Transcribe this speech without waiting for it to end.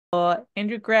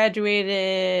Andrew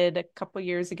graduated a couple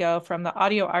years ago from the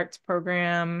audio arts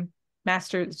program,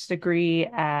 master's degree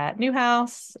at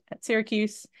Newhouse at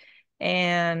Syracuse.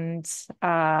 And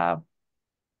uh,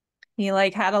 he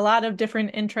like had a lot of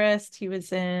different interests. He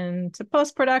was into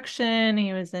post-production,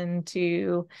 he was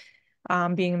into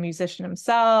being a musician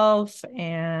himself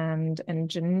and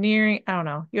engineering. I don't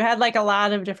know. You had like a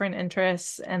lot of different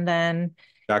interests. And then,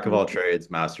 Jack of all trades,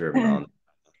 master of none.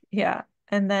 yeah.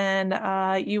 And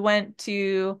then you went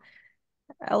to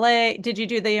LA. Did you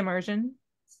do the immersion?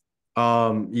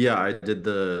 Yeah, I did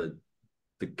the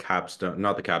capstone,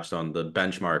 not the capstone, the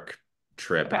benchmark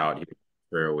trip Okay. out here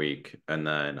for a week, and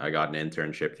then I got an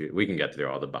internship through. We can get through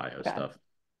all the bio Okay. stuff.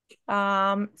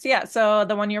 So yeah, so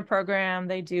the 1 year program,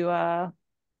 they do a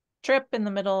trip in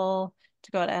the middle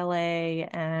to go to LA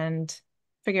and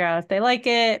figure out if they like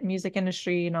it, music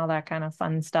industry and all that kind of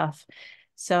fun stuff.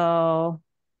 So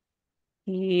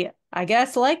he, I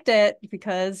guess, liked it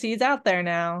because he's out there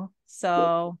now.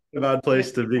 So A bad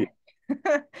place to be.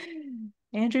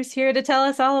 Andrew's here to tell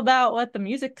us all about what the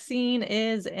music scene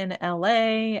is in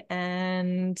LA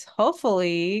and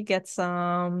hopefully get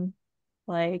some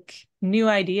like new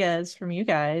ideas from you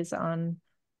guys on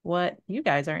what you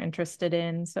guys are interested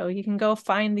in so he can go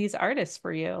find these artists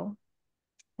for you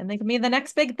and they can be the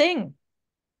next big thing.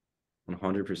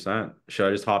 100%. Should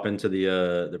I just hop into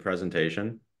the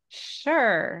presentation?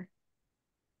 Sure.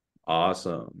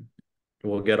 Awesome.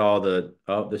 We'll get all the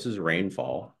oh, this is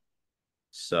rainfall.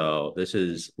 So this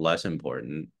is less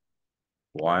important.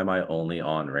 Why am I only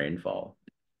on rainfall?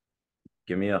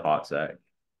 Give me a hot sec.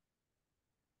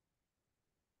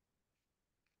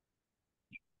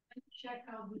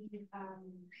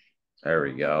 There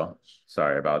we go.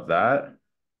 Sorry about that.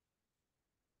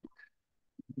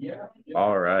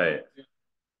 All right.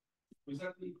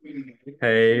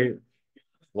 Hey,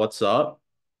 what's up?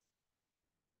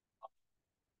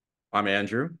 I'm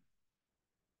Andrew.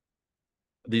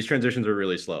 These transitions are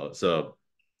really slow, so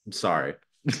I'm sorry.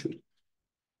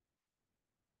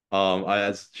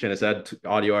 As Shanna said,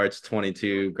 audio arts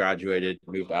 22, graduated,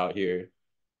 moved out here.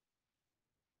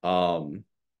 Um,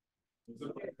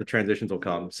 the transitions will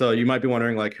come. So you might be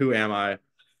wondering, like, who am I?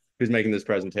 Who's making this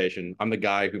presentation? I'm the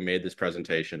guy who made this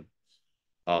presentation.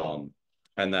 Um,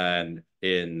 and then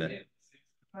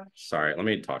sorry, let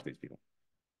me talk to these people.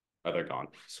 Oh, they're gone.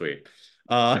 Sweet.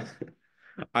 Uh,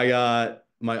 I got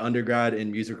my undergrad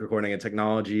in music recording and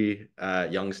technology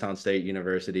at Youngstown State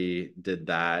University. Did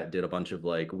that, did a bunch of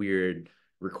like weird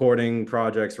recording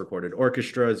projects, recorded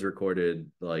orchestras,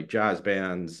 recorded like jazz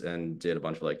bands, and did a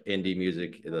bunch of like indie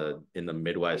music in the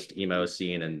Midwest emo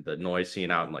scene and the noise scene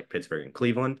out in like Pittsburgh and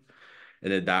Cleveland. And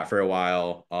did that for a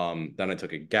while. Then I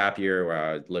took a gap year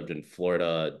where I lived in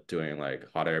Florida doing like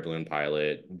hot air balloon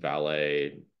pilot,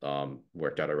 valet,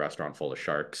 worked at a restaurant full of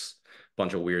sharks,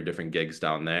 bunch of weird different gigs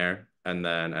down there, and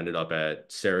then ended up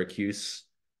at Syracuse,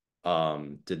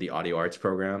 did the audio arts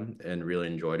program and really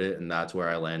enjoyed it. And that's where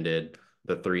I landed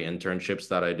the three internships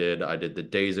that I did. I did the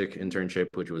DASIC internship,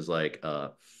 which was like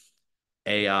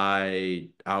AI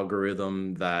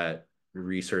algorithm that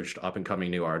researched up and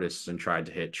coming new artists and tried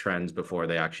to hit trends before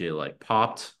they actually like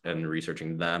popped and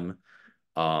researching them.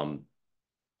 Um,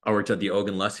 I worked at the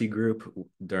Ogun Lessie group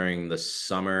during the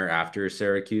summer after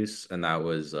Syracuse, and that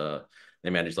was they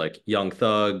managed like Young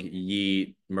Thug,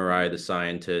 Yeet, Mariah the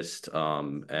Scientist,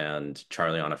 and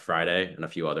Charlie on a Friday, and a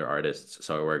few other artists.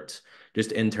 So I worked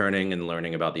just interning and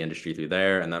learning about the industry through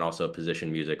there, and then also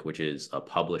Position Music, which is a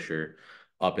publisher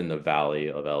up in the Valley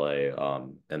of LA,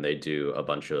 and they do a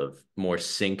bunch of more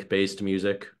sync-based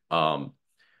music,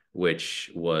 which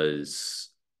was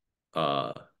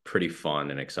uh pretty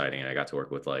fun and exciting. And I got to work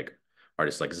with like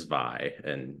artists like Zwei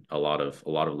and a lot of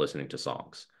listening to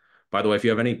songs. By the way, if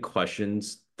you have any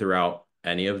questions throughout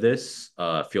any of this,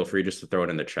 feel free just to throw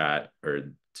it in the chat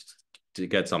or to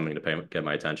get something to get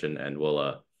my attention, and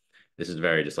we'll this is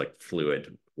very just like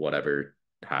fluid. Whatever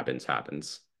happens,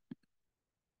 happens.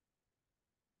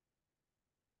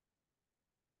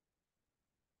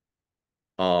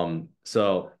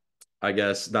 So I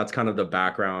guess that's kind of the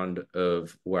background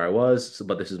of where I was,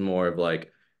 but this is more of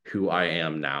like who I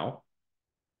am now.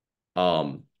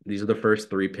 These are the first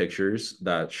three pictures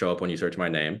that show up when you search my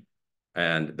name,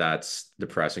 and that's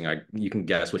depressing. You can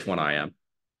guess which one I am.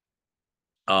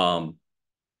 Um,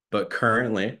 but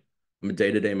currently, I'm a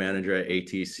day-to-day manager at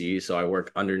ATC, so I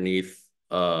work underneath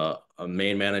a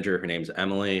main manager. Her name's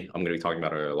Emily. I'm going to be talking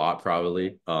about her a lot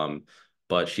probably.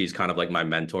 But she's kind of like my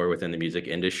mentor within the music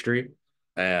industry,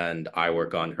 and I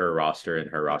work on her roster and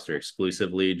her roster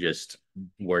exclusively, just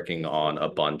working on a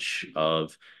bunch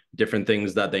of different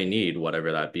things that they need,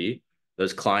 whatever that be.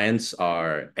 those clients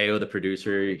are AO, the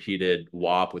producer. He did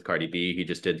WAP with Cardi B. He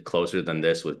just did Closer Than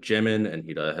This with Jimin, and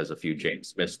he has a few James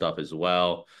Smith stuff as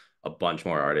well. A bunch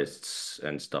more artists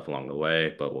and stuff along the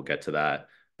way, but we'll get to that.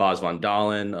 Bas Van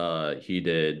Dalen,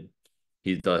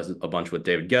 he does a bunch with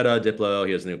David Guetta, Diplo.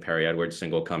 He has a new Perry Edwards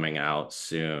single coming out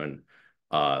soon.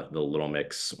 The Little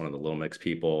Mix, one of the Little Mix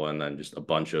people, and then just a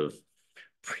bunch of.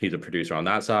 He's a producer on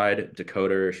that side.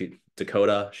 Dakota,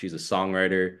 she's a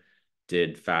songwriter.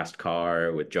 Did Fast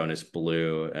Car with Jonas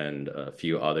Blue and a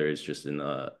few others just in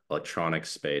the electronic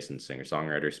space and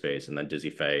singer-songwriter space. And then Dizzy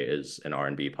Faye is an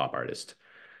R&B pop artist.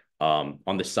 On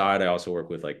the side, I also work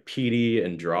with like Petie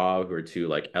and Drauve, who are two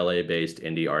like LA-based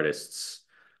indie artists,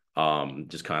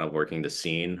 just kind of working the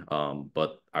scene.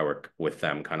 But I work with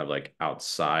them kind of like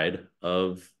outside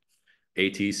of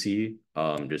ATC,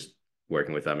 just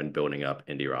working with them and building up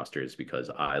indie rosters because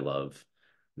I love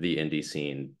the indie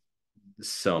scene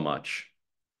so much.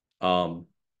 Um,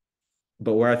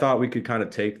 but where I thought we could kind of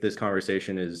take this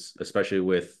conversation is especially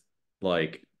with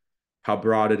like how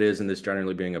broad it is and this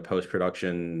generally being a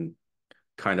post-production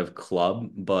kind of club,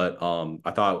 but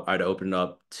I thought I'd open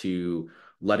up to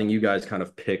letting you guys kind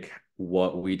of pick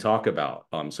what we talk about.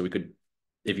 So we could,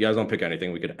 if you guys don't pick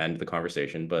anything, we could end the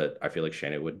conversation, but I feel like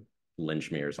Shana would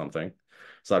lynch me or something.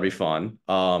 So that'd be fun.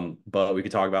 But we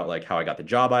could talk about like how I got the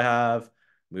job I have,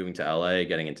 moving to LA,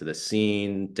 getting into the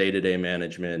scene, day-to-day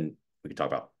management. We could talk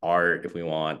about art if we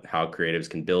want, how creatives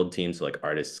can build teams, so like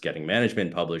artists getting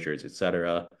management, publishers,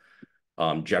 etc.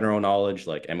 General knowledge,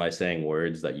 like am I saying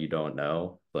words that you don't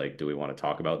know? Like, do we want to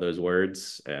talk about those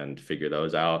words and figure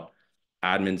those out?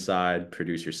 Admin side,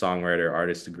 producer, songwriter,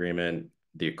 artist agreement,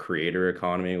 the creator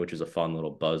economy, which is a fun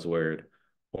little buzzword.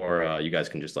 Or you guys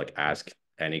can just like ask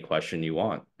any question you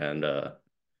want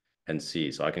and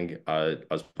see. So I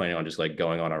was planning on just like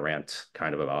going on a rant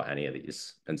kind of about any of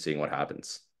these and seeing what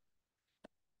happens.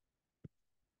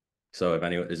 So if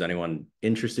anyone is anyone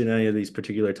interested in any of these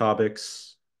particular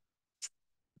topics?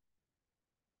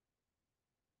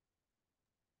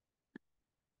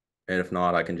 And if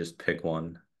not, I can just pick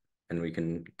one and we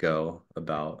can go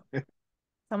about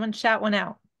Someone shout one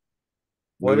out.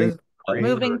 What moving. is the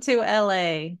Moving to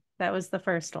LA. That was the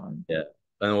first one. Yeah,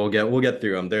 and we'll get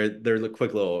through them. They're the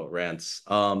quick little rants.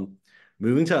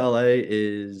 Moving to LA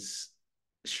is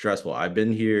stressful. I've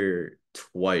been here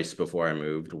twice before I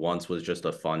moved. Once was just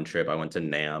a fun trip. I went to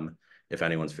NAMM. If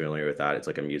anyone's familiar with that, it's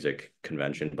like a music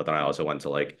convention. But then I also went to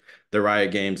like the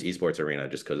Riot Games esports arena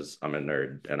just because I'm a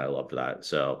nerd and I loved that.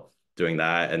 So doing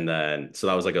that, and then so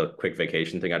that was like a quick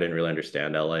vacation thing. I didn't really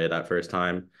understand LA that first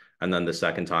time, and then the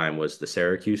second time was the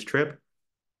Syracuse trip,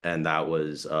 and that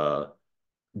was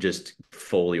just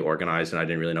fully organized and I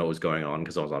didn't really know what was going on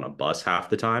because I was on a bus half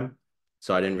the time.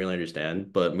 So I didn't really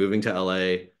understand. But moving to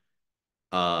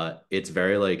LA, it's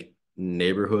very like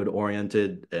neighborhood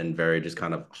oriented and very just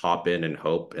kind of hop in and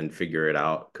hope and figure it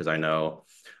out. Cause I know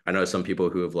some people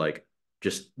who have like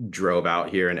just drove out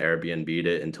here and Airbnb'd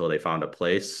it until they found a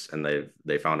place and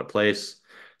they found a place.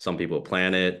 Some people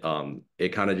plan it. It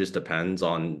kind of just depends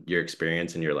on your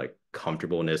experience and your like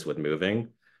comfortableness with moving.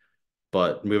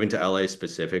 But moving to LA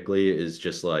specifically is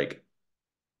just like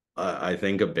I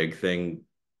think a big thing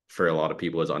for a lot of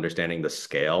people is understanding the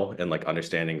scale and like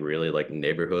understanding really like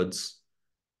neighborhoods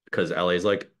because LA is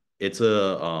like it's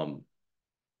a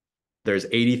there's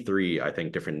 83 I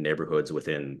think different neighborhoods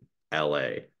within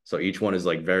LA. So each one is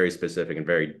like very specific and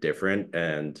very different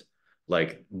and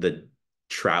like the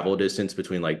travel distance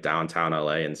between like downtown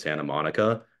LA and Santa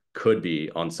Monica could be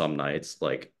on some nights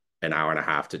like an hour and a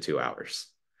half to 2 hours.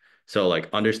 So like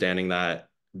understanding that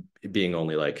being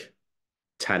only like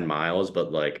 10 miles,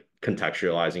 but like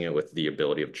contextualizing it with the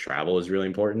ability of travel is really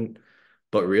important.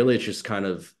 But really it's just kind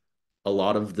of a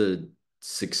lot of the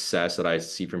success that I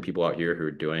see from people out here who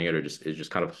are doing it are just is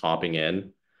just kind of hopping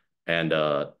in and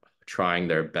trying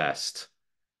their best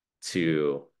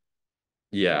to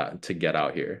to get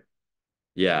out here.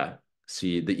 Yeah.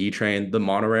 See the E train, the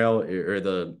monorail or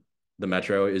the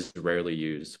metro is rarely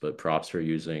used, but props for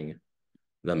using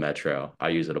the metro. I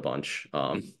use it a bunch,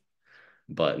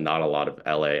 but not a lot of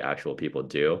LA actual people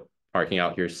do. Parking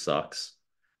out here sucks.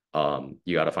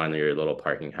 You got to find your little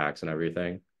parking hacks and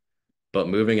everything. But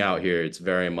moving out here, it's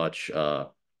very much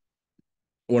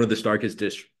one of the starkest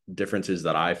differences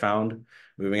that I found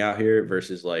moving out here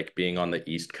versus like being on the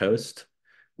East Coast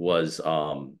was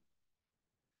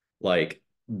like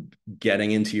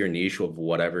getting into your niche of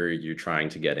whatever you're trying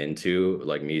to get into.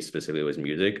 Like me specifically was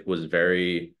music was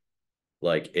very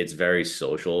like it's very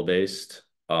social based.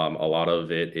 A lot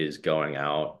of it is going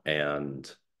out and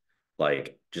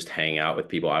like just hang out with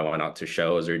people. I went out to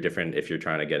shows or different if you're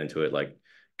trying to get into it, like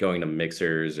going to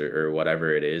mixers or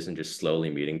whatever it is and just slowly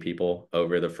meeting people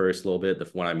over the first little bit.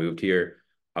 When I moved here,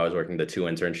 I was working the two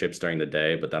internships during the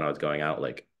day, but then I was going out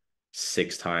like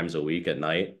 6 times a week at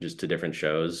night, just to different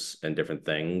shows and different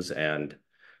things. And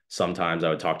sometimes I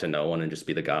would talk to no one and just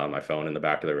be the guy on my phone in the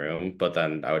back of the room. But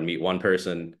then I would meet one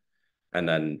person, and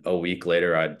then a week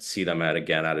later I'd see them at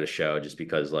a show, just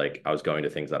because like I was going to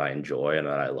things that I enjoy and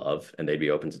that I love, and they'd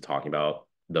be open to talking about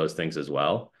those things as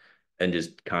well. And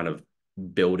just kind of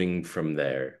building from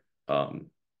there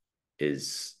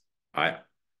is I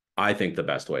I think the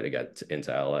best way to get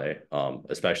into LA,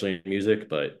 especially in music,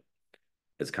 but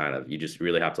it's kind of, you just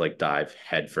really have to like dive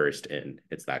headfirst in.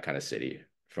 It's that kind of city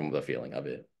from the feeling of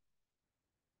it.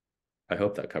 I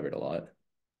hope that covered a lot.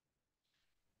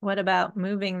 What about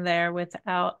moving there with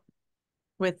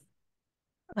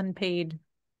unpaid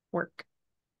work?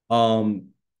 Um,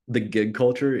 the gig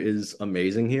culture is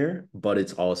amazing here, but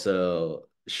it's also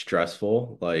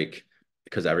stressful, like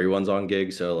because everyone's on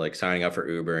gigs. So like signing up for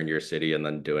Uber in your city and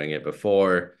then doing it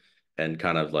before, and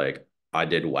kind of like I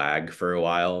did WAG for a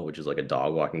while, which is like a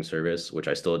dog walking service, which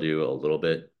I still do a little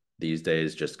bit these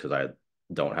days just because I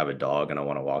don't have a dog and I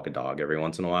want to walk a dog every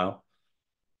once in a while.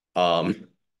 Um,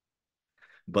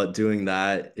 but doing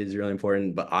that is really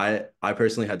important. But I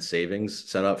personally had savings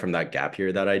set up from that gap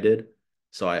year that I did.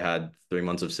 So I had 3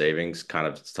 months of savings, kind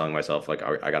of telling myself like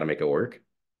I got to make it work.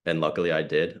 And luckily I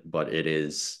did, but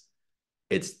it's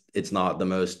not the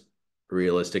most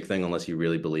realistic thing unless you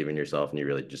really believe in yourself and you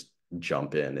really just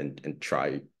jump in and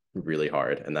try really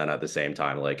hard. And then at the same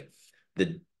time, like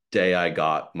the day I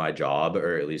got my job,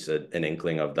 or at least an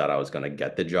inkling of that I was going to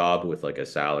get the job with like a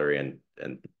salary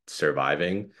and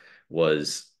surviving,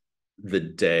 was the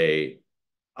day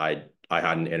I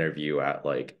had an interview at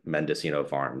like Mendocino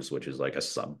Farms, which is like a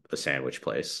sandwich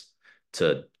place,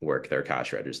 to work their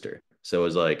cash register. So it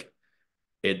was like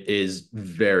it is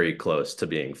very close to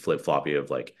being flip-floppy of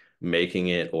like making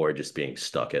it or just being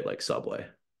stuck at like Subway.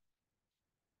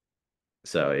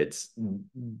 So it's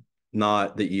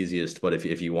not the easiest, but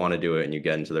if you want to do it and you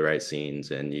get into the right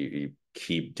scenes and you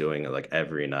keep doing it like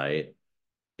every night,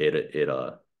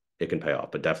 it can pay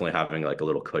off. But definitely having like a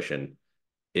little cushion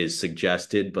is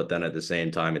suggested, but then at the same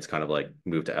time, it's kind of like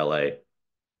move to LA,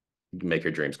 make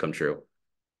your dreams come true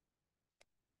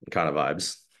kind of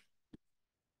vibes.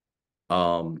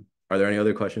 Are there any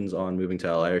other questions on moving to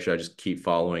LA, or should I just keep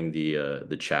following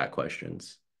the chat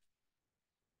questions?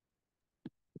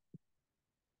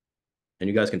 And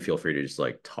you guys can feel free to just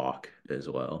like talk as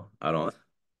well.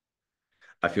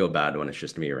 I feel bad when it's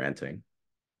just me ranting.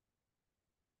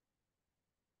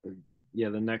 Yeah,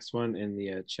 the next one in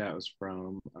the chat was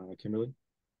from Kimberly.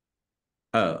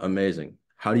 Oh, amazing.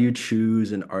 How do you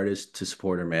choose an artist to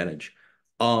support or manage?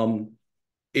 Um,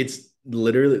 it's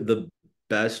literally the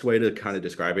best way to kind of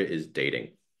describe it is dating.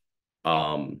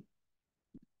 Um,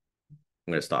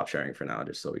 I'm gonna stop sharing for now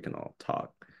just so we can all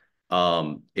talk.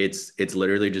 It's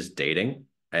literally just dating,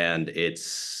 and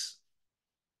it's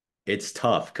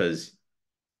tough because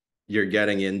you're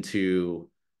getting into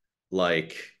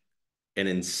like an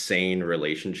insane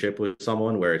relationship with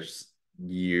someone where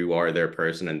you are their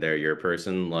person and they're your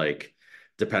person. Like,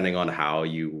 depending on how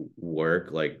you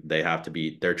work, like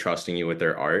they're trusting you with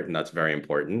their art, and that's very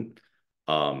important.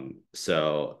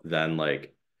 So then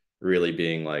like really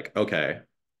being like, okay,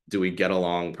 do we get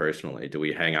along personally? Do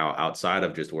we hang out outside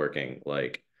of just working?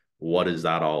 Like, what does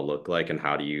that all look like, and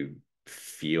how do you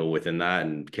feel within that?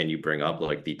 And can you bring up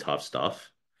like the tough stuff?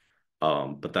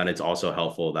 But then it's also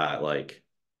helpful that like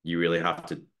you really have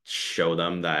to show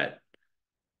them that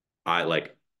I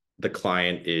like the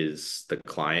client is the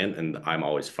client, and I'm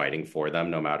always fighting for them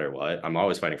no matter what. I'm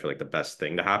always fighting for like the best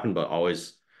thing to happen, but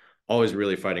always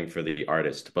really fighting for the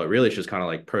artist. But really it's just kind of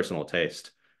like personal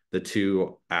taste. The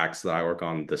two acts that I work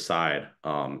on the side,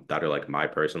 that are like my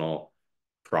personal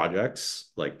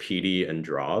projects, like petie and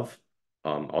Drauve.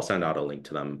 I'll send out a link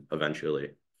to them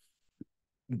eventually.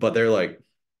 But they're like,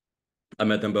 I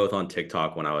met them both on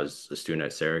TikTok when I was a student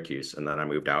at Syracuse, and then I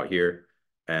moved out here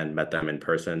and met them in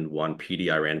person. One PD,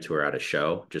 I ran into her at a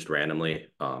show just randomly,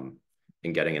 and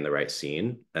getting in the right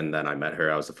scene. And then I met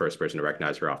her. I was the first person to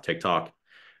recognize her off TikTok.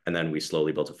 And then we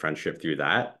slowly built a friendship through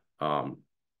that,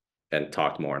 and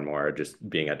talked more and more, just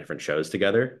being at different shows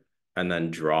together. And then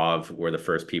Drauve were the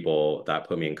first people that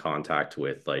put me in contact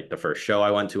with like the first show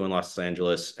I went to in Los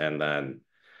Angeles. And then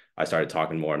I started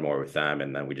talking more and more with them,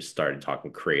 and then we just started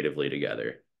talking creatively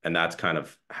together. And that's kind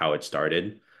of how it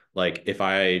started. Like if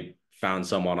I found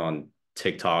someone on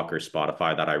TikTok or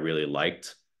Spotify that I really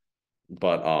liked,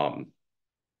 but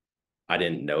I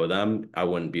didn't know them, I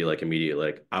wouldn't be like immediately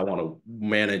like, I want to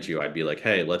manage you. I'd be like,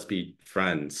 hey, let's be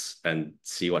friends and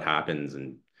see what happens.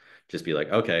 And just be like,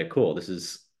 okay, cool.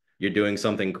 You're doing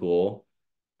something cool.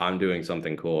 I'm doing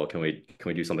something cool. Can we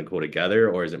do something cool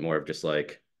together? Or is it more of just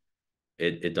like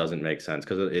it doesn't make sense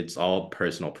because it's all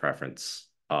personal preference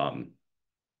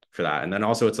for that. And then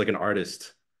also it's like an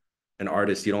artist,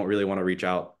 you don't really want to reach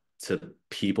out to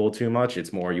people too much.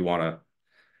 It's more you want to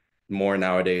more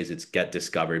nowadays it's get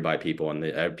discovered by people, and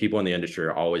the people in the industry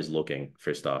are always looking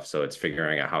for stuff, so it's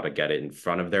figuring out how to get it in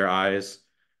front of their eyes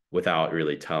without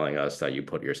really telling us that you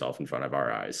put yourself in front of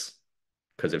our eyes.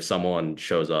 Because if someone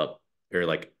shows up or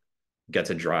like gets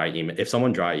a dry email, if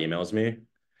someone dry emails me,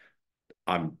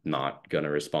 I'm not going to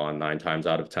respond 9 times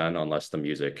out of 10 unless the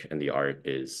music and the art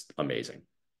is amazing.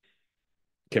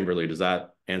 Kimberly, does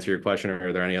that answer your question, or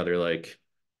are there any other like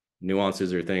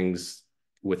nuances or things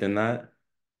within that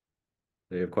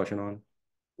you have a question on?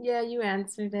 Yeah, you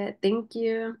answered it. Thank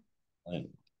you.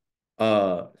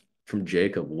 Uh, from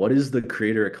Jacob, what is the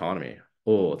creator economy?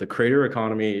 Oh, the creator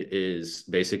economy is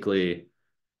basically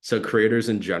so creators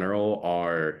in general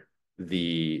are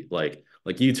the like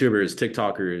YouTubers,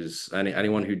 TikTokers,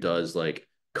 anyone who does like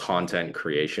content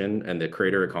creation, and the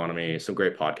creator economy. Some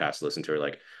great podcasts to listen to are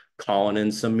like Colin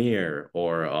and Samir,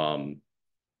 or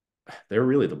they're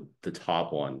really the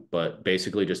top one, but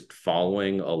basically just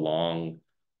following along.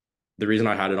 The reason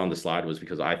I had it on the slide was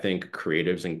because I think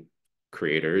creatives and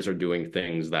creators are doing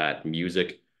things that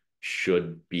music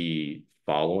should be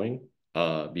following,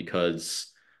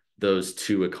 because those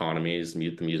two economies,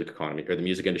 the music economy or the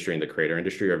music industry and the creator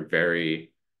industry are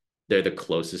they're the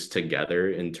closest together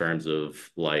in terms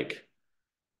of like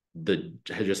the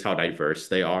just how diverse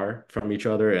they are from each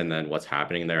other, and then what's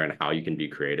happening there and how you can be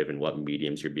creative and what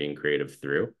mediums you're being creative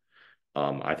through.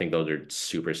 I think those are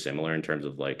super similar in terms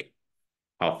of like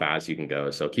how fast you can go.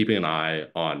 So keeping an eye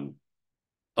on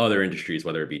other industries,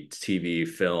 whether it be TV,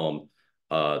 film,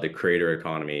 the creator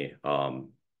economy,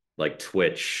 like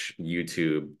Twitch,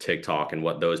 YouTube, TikTok, and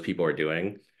what those people are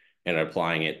doing, and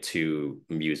applying it to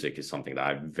music is something that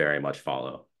I very much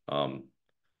follow.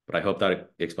 But I hope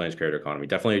that explains creator economy.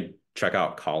 Definitely check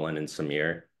out Colin and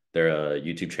Samir. They're a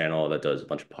YouTube channel that does a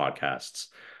bunch of podcasts,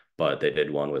 but they did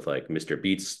one with like Mr.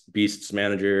 Beast's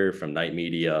manager from Night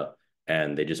Media,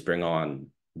 and they just bring on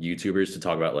YouTubers to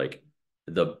talk about like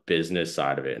the business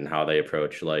side of it and how they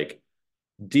approach like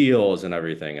deals and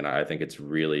everything. And I think it's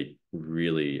really,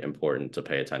 really important to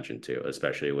pay attention to,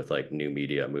 especially with like new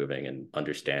media moving and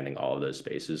understanding all of those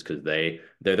spaces, because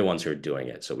they're the ones who are doing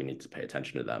it. So we need to pay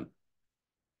attention to them.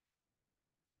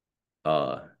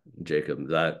 Uh, Jacob,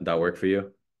 that work for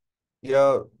you?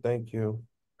 Yeah, thank you.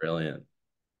 Brilliant.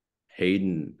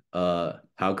 Hayden, how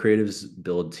creatives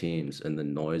build teams and the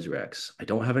noise recs. I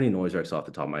don't have any noise recs off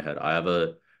the top of my head.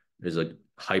 There's a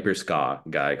hyper ska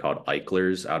guy called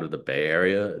Eichlers out of the Bay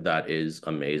Area that is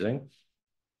amazing.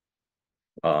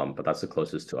 But that's the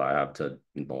closest to I have to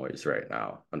noise right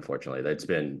now. Unfortunately, it's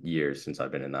been years since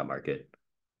I've been in that market.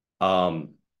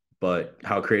 Um, but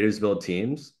how creatives build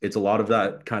teams, it's a lot of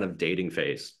that kind of dating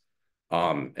phase,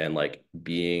 and like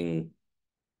being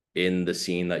in the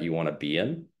scene that you want to be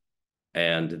in,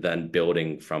 and then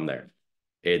building from there.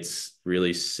 It's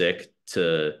really sick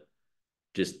to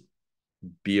just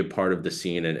be a part of the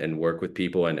scene and work with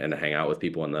people and hang out with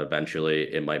people, and then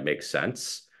eventually it might make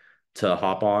sense to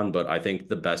hop on. But I think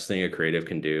the best thing a creative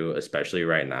can do, especially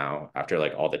right now after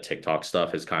like all the TikTok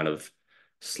stuff has kind of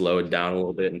slowed down a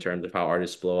little bit in terms of how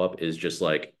artists blow up, is just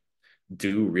like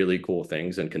do really cool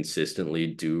things and consistently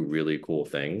do really cool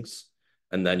things,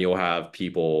 and then you'll have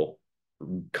people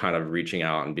kind of reaching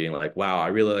out and being like, wow, I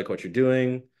really like what you're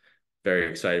doing,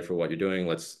 very excited for what you're doing,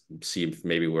 let's see if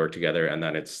maybe work together. And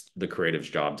then it's the creative's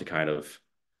job to kind of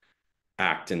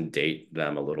act and date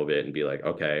them a little bit and be like,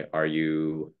 okay, are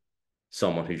you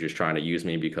someone who's just trying to use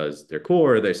me because they're cool,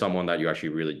 or are they someone that you actually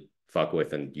really fuck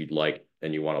with and you'd like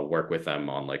and you want to work with them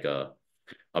on like a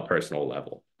personal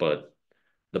level? But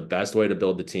the best way to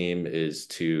build the team is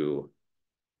to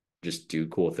just do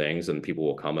cool things and people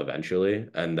will come eventually.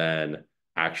 And then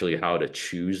actually how to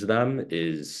choose them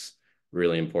is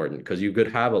really important, because you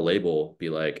could have a label be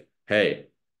like, hey,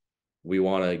 we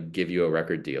want to give you a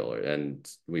record deal and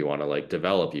we want to like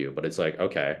develop you. But it's like,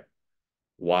 okay,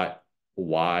 why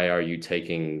why are you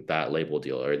taking that label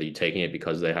deal? Are you taking it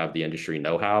because they have the industry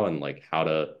know-how and like how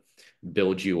to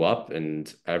build you up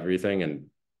and everything? And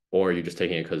or are you just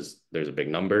taking it because there's a big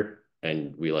number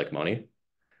and we like money?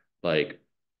 Like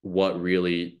what are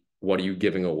you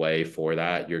giving away for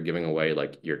that? You're giving away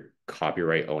like your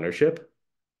copyright ownership.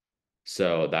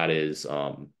 So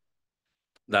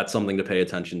that's something to pay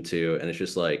attention to. And it's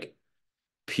just like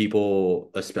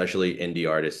people, especially indie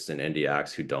artists and indie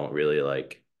acts who don't really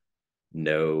like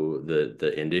know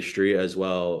the industry as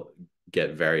well,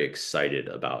 get very excited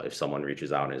about if someone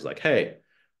reaches out and is like, hey,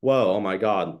 whoa, oh my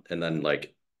God. And then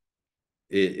like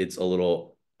it's a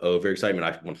little overexcitement.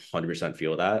 I 100%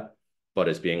 feel that, but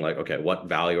it's being like, okay, what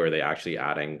value are they actually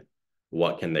adding?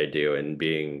 What can they do? And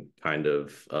being kind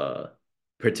of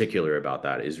particular about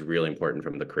that is really important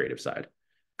from the creative side.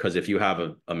 Because if you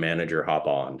have a manager hop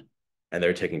on and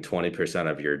they're taking 20%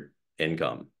 of your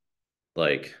income,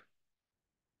 like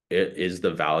it is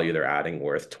the value they're adding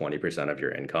worth 20% of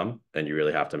your income, and you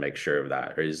really have to make sure of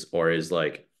that. Or is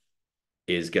like,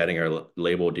 is getting a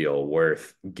label deal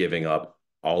worth giving up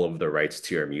all of the rights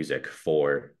to your music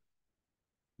for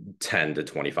 10 to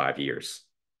 25 years?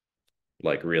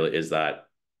 Like, really, is that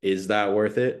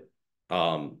worth it?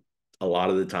 um a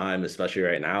lot of the time, especially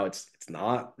right now, it's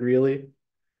not really.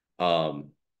 um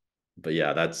but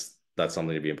yeah, that's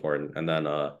something to be important. And then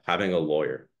having a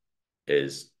lawyer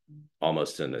is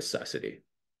almost a necessity.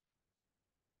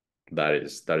 That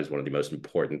is one of the most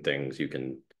important things you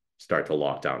can start to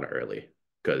lock down early,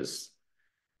 because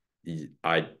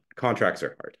I contracts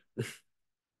are hard.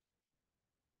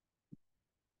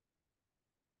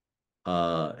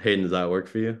 Hayden, does that work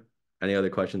for you? Any other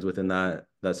questions within that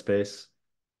space?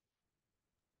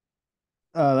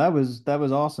 That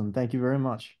was awesome. Thank you very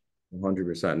much.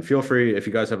 100%. And feel free, if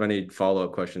you guys have any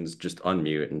follow-up questions, just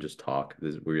unmute and just talk.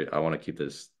 I want to keep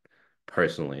this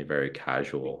personally very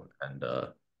casual and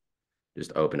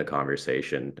just open a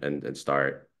conversation and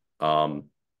start. Let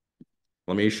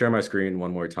me share my screen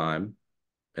one more time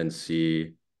and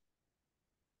see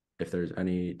if there's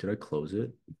any. Did I close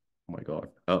it? Oh my God.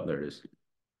 Oh, there it is.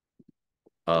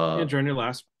 Andrew, on your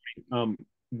last point,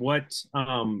 what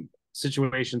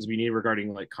situations have you needed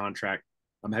regarding like contract?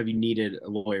 Have you needed a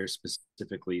lawyer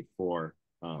specifically for?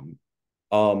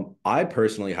 I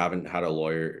personally haven't had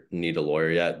need a lawyer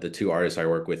yet. The two artists I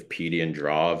work with, Petie and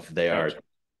Drauve, they are Gotcha.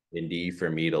 indie for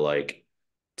me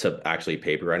to actually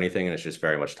paper anything, and it's just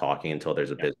very much talking until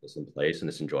there's a Yeah. business in place and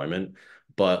it's enjoyment.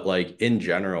 But like in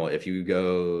general, if you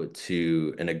go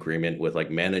to an agreement with like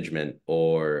management,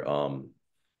 or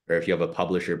if you have a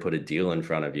publisher put a deal in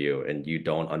front of you and you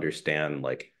don't understand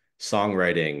like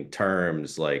songwriting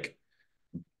terms, like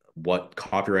what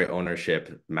copyright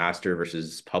ownership, master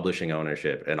versus publishing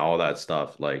ownership, and all that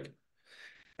stuff, like,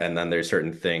 and then there's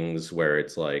certain things where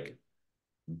it's like,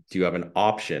 do you have an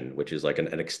option, which is like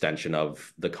an extension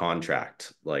of the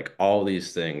contract? Like all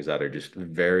these things that are just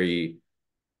very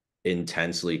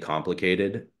intensely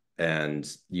complicated, and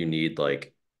you need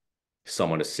like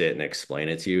someone to sit and explain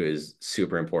it to you, is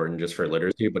super important just for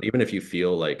literacy. But even if you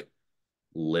feel like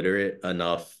literate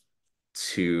enough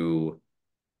to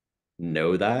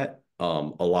know that, a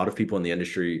lot of people in the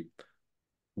industry,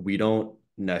 we don't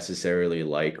necessarily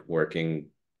like working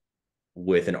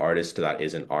with an artist that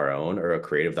isn't our own, or a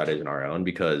creative that isn't our own,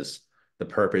 because the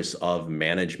purpose of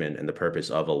management and the purpose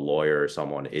of a lawyer or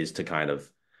someone is to kind of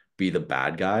be the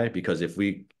bad guy. Because if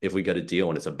we get a deal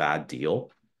and it's a bad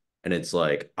deal, and it's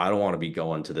like, I don't want to be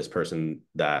going to this person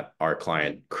that our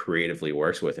client creatively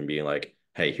works with and being like,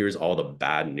 hey, here's all the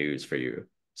bad news for you.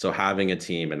 So having a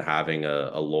team and having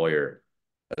a lawyer,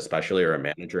 especially, or a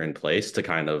manager in place to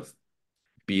kind of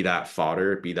be that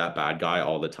fodder, be that bad guy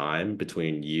all the time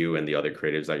between you and the other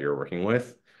creatives that you're working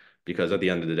with. Because at the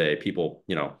end of the day, people,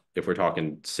 if we're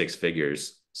talking six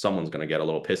figures, someone's going to get a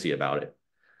little pissy about it.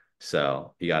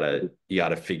 So you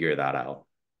gotta figure that out.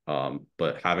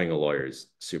 But having a lawyer is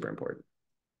super important.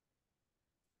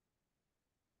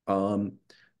 Um,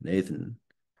 Nathan,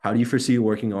 how do you foresee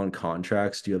working on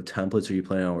contracts? Do you have templates, or are you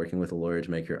planning on working with a lawyer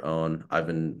to make your own? I've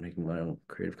been making my own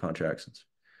creative contracts.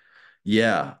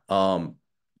 Yeah.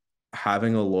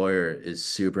 Having a lawyer is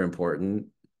super important.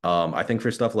 I think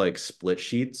for stuff like split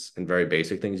sheets and very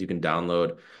basic things, you can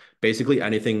download basically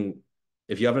anything.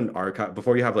 If you have an archive,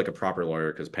 before you have like a proper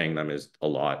lawyer, because paying them is a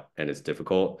lot and it's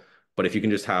difficult. But if you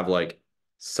can just have like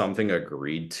something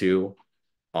agreed to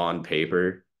on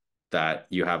paper, that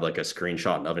you have like a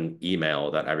screenshot of an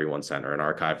email that everyone sent, or an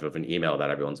archive of an email that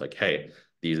everyone's like, hey,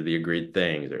 these are the agreed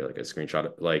things, or like a screenshot,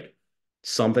 like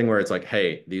something where it's like,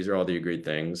 hey, these are all the agreed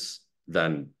things,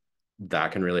 then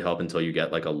that can really help until you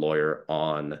get like a lawyer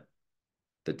on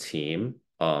the team.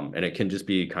 And it can just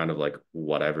be kind of like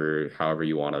whatever, however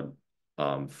you want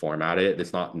to format it.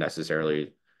 It's not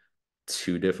necessarily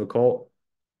too difficult,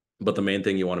 but the main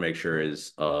thing you want to make sure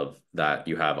is of that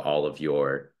you have all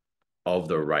of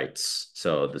the rights.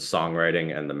 So the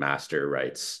songwriting and the master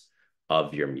rights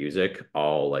of your music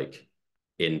all like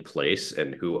in place,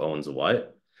 and who owns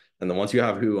what. And then once you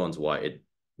have who owns what,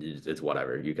 it's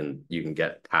whatever. You can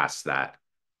get past that,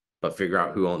 but figure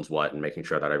out who owns what and making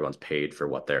sure that everyone's paid for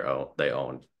what they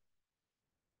own.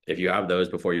 If you have those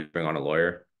before you bring on a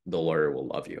lawyer, the lawyer will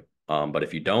love you. But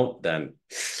if you don't, then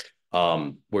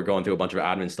we're going through a bunch of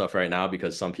admin stuff right now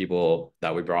because some people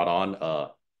that we brought on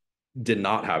did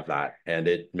not have that, and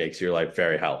it makes your life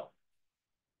very hell.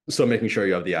 So making sure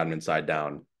you have the admin side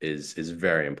down is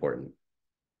very important.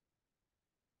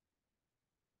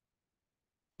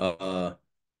 Uh,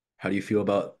 how do you feel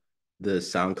about the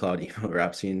SoundCloud emo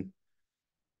rap scene?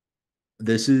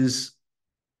 This is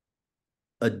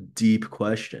a deep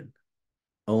question.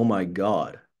 Oh my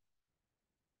God.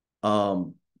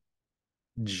 Um,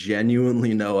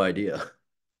 Genuinely no idea.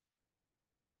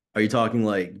 Are you talking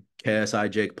like KSI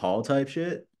Jake Paul type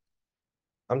shit?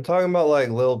 I'm talking about like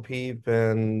Lil Peep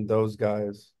and those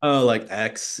guys. Oh, like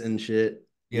X and shit.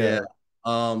 Yeah.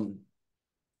 Yeah. Um,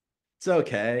 it's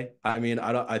okay. I mean,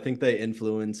 I think they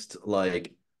influenced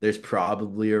like there's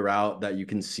probably a route that you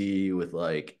can see with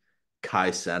like Kai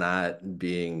Cenat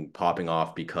being popping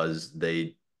off because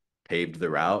they paved the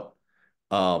route.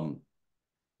 Um,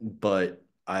 but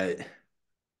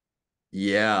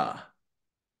yeah,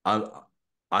 I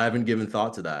I haven't given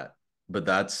thought to that, but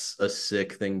that's a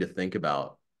sick thing to think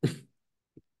about.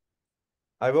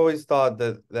 I've always thought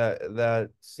that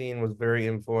scene was very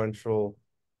influential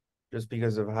just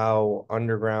because of how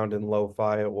underground and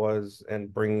lo-fi it was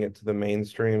and bringing it to the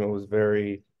mainstream. It was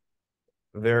very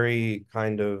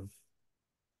kind of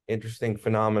interesting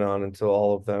phenomenon until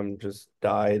all of them just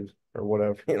died or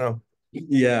whatever, you know.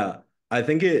 Yeah, I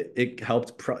think it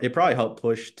helped it probably helped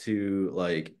push to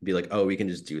like be like, oh, we can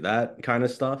just do that kind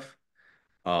of stuff.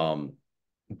 Um,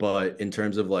 but in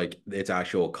terms of like its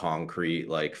actual concrete,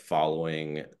 like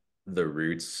following the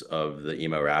roots of the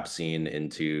emo rap scene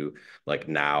into like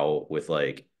now with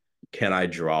like, can I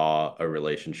draw a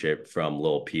relationship from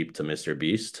Lil Peep to Mr.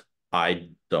 Beast?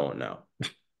 I don't know.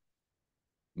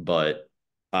 But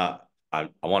uh I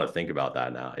want to think about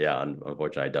that now. Yeah,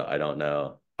 unfortunately I don't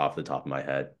know off the top of my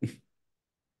head.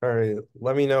 All right,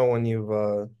 let me know when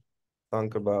you've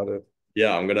thunk about it.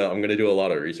 Yeah, I'm gonna do a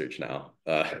lot of research now.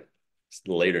 It's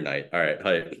later night. All right,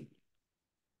 hi.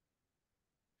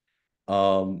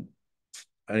 Um,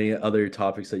 any other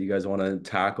topics that you guys want to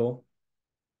tackle?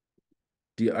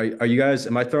 Are you guys,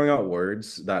 am I throwing out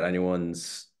words that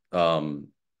anyone's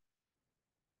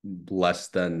less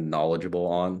than knowledgeable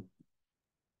on?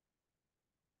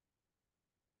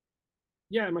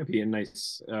 Yeah, it might be a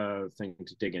nice thing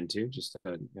to dig into, just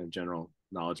a general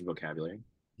knowledge and vocabulary.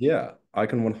 Yeah, I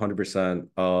can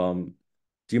 100%.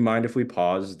 Do you mind if we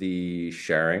pause the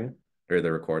sharing or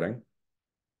the recording?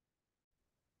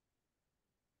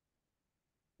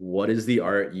 What is the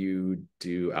art you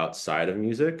do outside of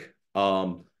music?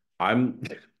 I'm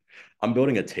I'm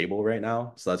building a table right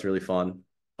now, so that's really fun.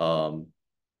 Um,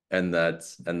 and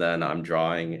then I'm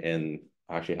drawing in,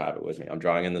 I actually have it with me. I'm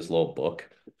drawing in this little book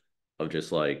of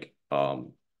just like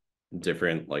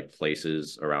different like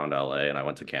places around LA, and I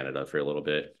went to Canada for a little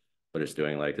bit, but just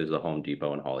doing like there's a Home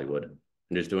Depot in Hollywood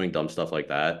and just doing dumb stuff like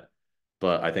that.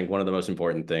 But I think one of the most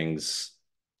important things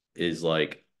is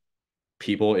like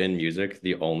people in music,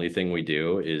 the only thing we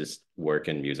do is work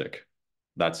in music.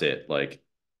 That's it. Like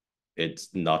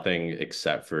it's nothing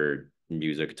except for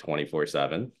music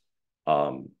 24/7.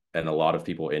 And a lot of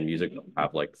people in music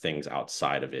have like things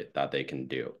outside of it that they can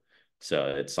do. So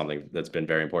it's something that's been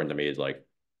very important to me is like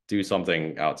do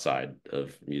something outside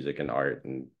of music and art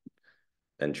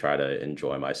and try to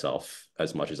enjoy myself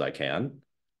as much as I can.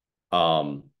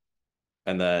 Um,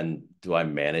 and then do I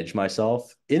manage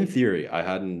myself? In theory, I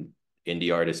had an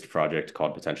indie artist project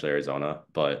called Potential Arizona,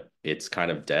 but it's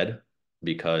kind of dead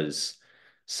because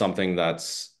something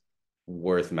that's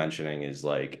worth mentioning is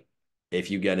like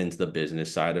if you get into the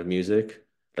business side of music,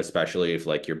 especially if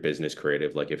like you're business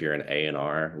creative, like if you're an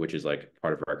A&R, which is like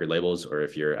part of record labels, or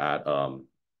if you're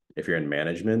in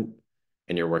management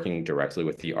and you're working directly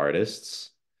with the artist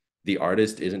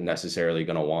isn't necessarily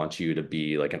going to want you to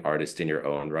be like an artist in your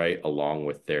own right along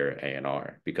with their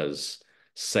A&R because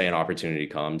say an opportunity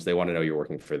comes, they want to know you're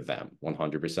working for them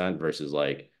 100% versus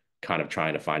like kind of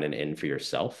trying to find an in for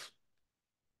yourself.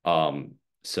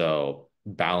 So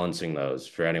balancing those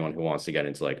for anyone who wants to get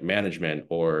into like management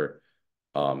or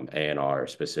A&R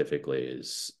specifically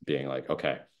is being like,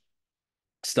 okay,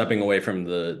 stepping away from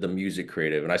the music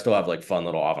creative, and I still have like fun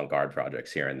little avant-garde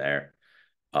projects here and there.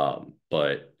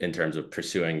 But in terms of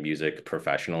pursuing music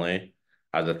professionally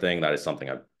as a thing, that is something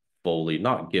I've fully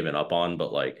not given up on,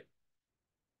 but like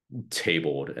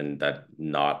tabled and that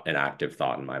not an active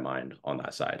thought in my mind on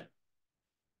that side.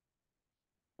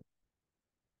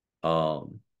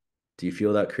 Um, do you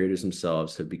feel that creators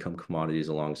themselves have become commodities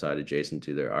alongside adjacent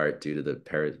to their art due to the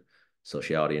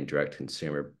parasociality and direct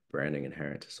consumer branding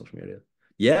inherent to social media?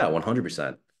 Yeah,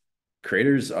 100%.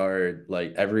 creators are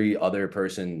like every other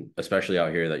person, especially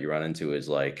out here that you run into, is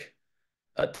like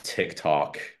a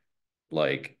TikTok,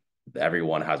 like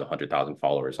everyone has 100,000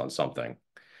 followers on something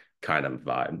kind of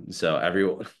vibe. So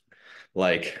everyone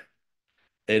like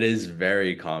it is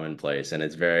very commonplace and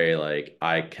it's very like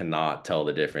I cannot tell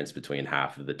the difference between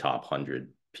half of the top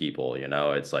 100 people, you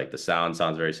know? It's like the sound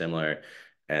sounds very similar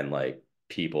and like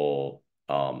people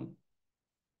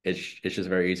it's just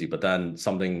very easy. But then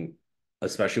something,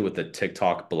 especially with the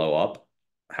TikTok blow up,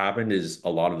 happened is a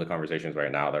lot of the conversations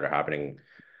right now that are happening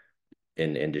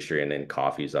in industry and in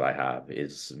coffees that I have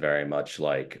is very much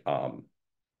like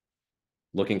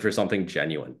looking for something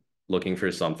genuine, looking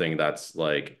for something that's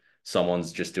like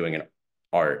someone's just doing an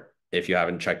art. If you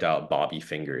haven't checked out Bobby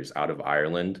Fingers out of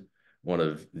Ireland, one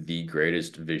of the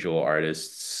greatest visual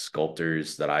artists,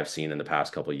 sculptors that I've seen in the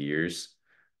past couple of years,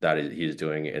 that is he's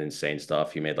doing insane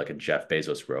stuff. He made like a Jeff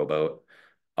Bezos rowboat,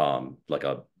 like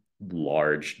a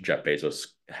large Jeff Bezos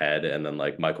head, and then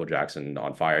like Michael Jackson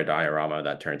on fire diorama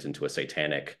that turns into a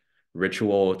satanic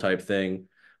ritual type thing.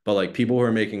 But like people who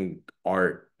are making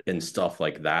art and stuff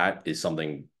like that is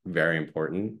something very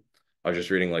important. I was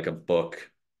just reading like a book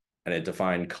and it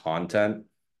defined content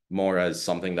more as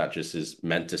something that just is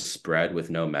meant to spread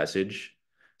with no message.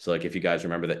 So like if you guys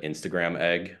remember the Instagram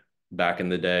egg back in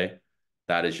the day,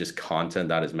 that is just content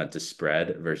that is meant to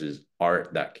spread versus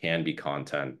art that can be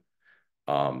content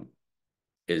um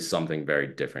is something very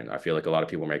different. I feel like a lot of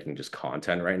people are making just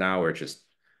content right now where it's just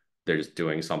they're just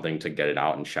doing something to get it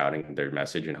out and shouting their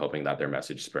message and hoping that their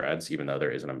message spreads, even though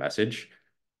there isn't a message.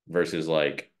 Versus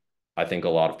like, I think a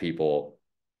lot of people,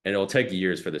 and it'll take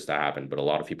years for this to happen, but a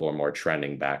lot of people are more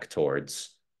trending back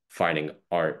towards finding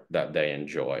art that they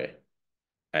enjoy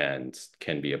and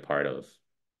can be a part of.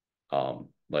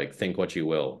 Like think what you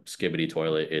will, Skibbity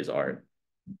Toilet is art.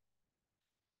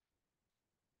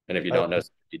 And if you I don't know love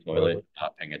Skibbity Toilet, you're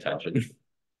not paying attention.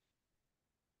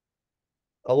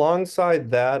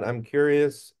 Alongside that, I'm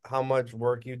curious how much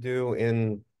work you do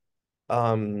in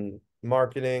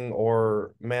marketing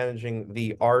or managing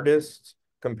the artists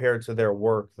compared to their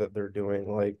work that they're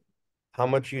doing. Like how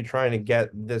much are you trying to get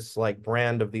this like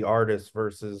brand of the artist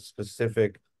versus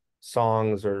specific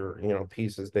songs or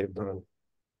pieces they've done.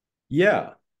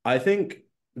 Yeah, I think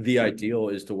the ideal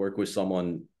is to work with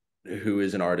someone who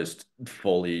is an artist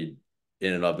fully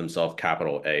in and of themselves,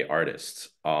 capital A artists.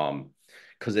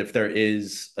 Because if there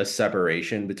is a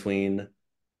separation between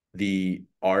the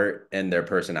art and their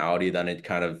personality, then it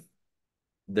kind of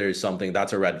there's something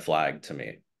that's a red flag to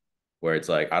me, where it's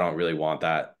like I don't really want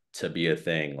that to be a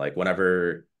thing. Like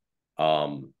whenever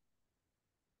um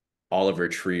Oliver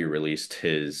Tree released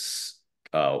his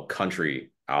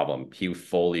country album, he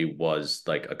fully was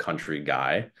like a country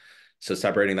guy. So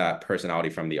separating that personality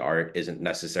from the art isn't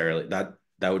necessarily that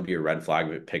would be a red flag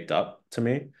if it picked up to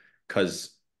me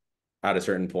because at a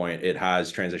certain point it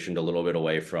has transitioned a little bit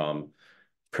away from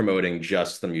promoting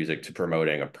just the music to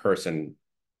promoting a person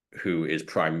who is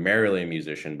primarily a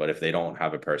musician, but if they don't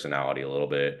have a personality a little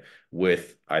bit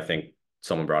with, I think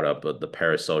someone brought up the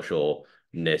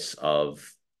parasocialness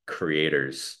of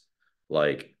creators,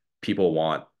 like people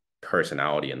want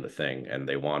personality in the thing and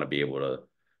they want to be able to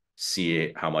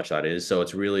see how much that is. So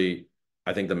it's really,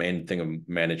 I think the main thing of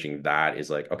managing that is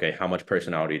like, okay, how much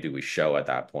personality do we show at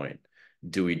that point?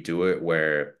 Do we do it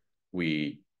where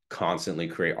we constantly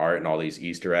create art and all these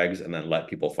Easter eggs and then let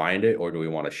people find it, or do we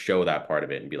want to show that part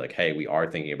of it and be like, hey, we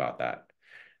are thinking about that?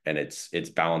 And it's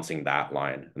balancing that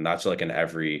line. And that's like in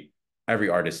every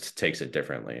artist takes it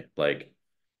differently. Like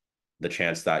the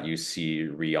chance that you see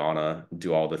Rihanna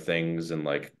do all the things and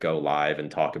like go live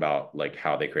and talk about like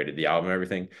how they created the album and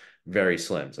everything, very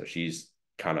slim. So she's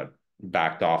kind of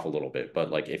backed off a little bit.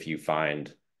 But like if you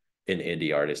find an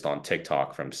indie artist on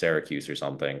TikTok from Syracuse or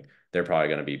something, they're probably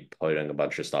going to be putting a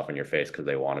bunch of stuff in your face because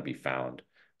they want to be found.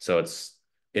 So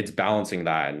it's balancing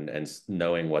that and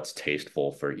knowing what's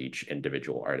tasteful for each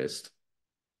individual artist.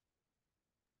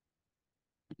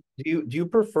 Do you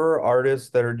prefer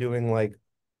artists that are doing like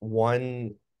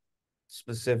one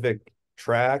specific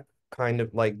track, kind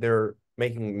of like they're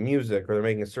making music or they're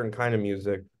making a certain kind of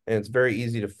music, and it's very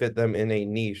easy to fit them in a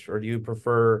niche? Or do you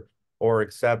prefer or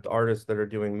accept artists that are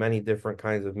doing many different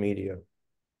kinds of media?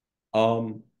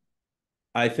 Um,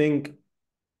 I think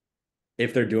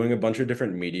if they're doing a bunch of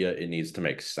different media, it needs to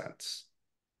make sense.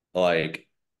 Like,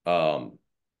 um,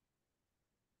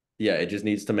 yeah, it just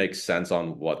needs to make sense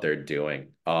on what they're doing.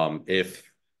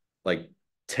 If like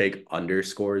take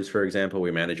underscores, for example,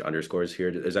 we manage underscores here.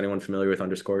 Is anyone familiar with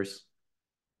underscores?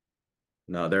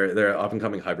 No, they're up and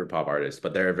coming hyper pop artists,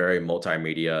 but they're very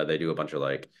multimedia. They do a bunch of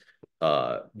like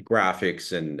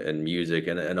graphics and music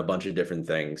and a bunch of different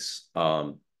things.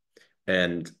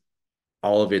 And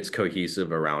all of it's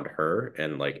cohesive around her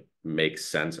and like makes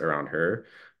sense around her.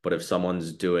 But if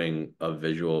someone's doing a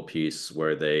visual piece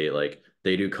where they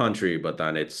do country, but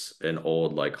then it's an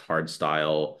old like hard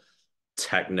style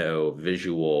techno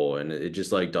visual, and it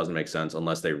just like doesn't make sense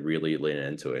unless they really lean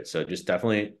into it. So just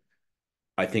definitely,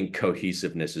 I think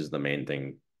cohesiveness is the main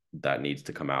thing that needs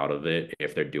to come out of it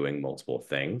if they're doing multiple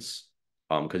things.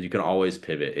 Because you can always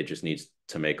pivot. It just needs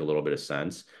to make a little bit of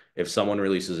sense. If someone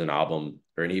releases an album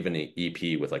or even an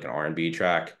EP with like an R&B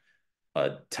track,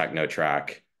 a techno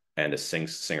track, and a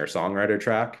singer-songwriter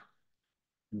track,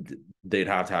 they'd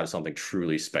have to have something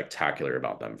truly spectacular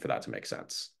about them for that to make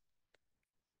sense.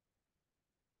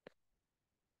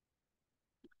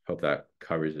 Hope that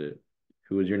covers it.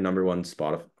 Who was your number one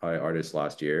Spotify artist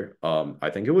last year? I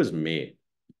think it was me.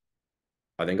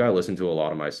 I think I listened to a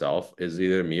lot of myself. Is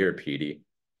either me or Petey,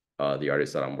 the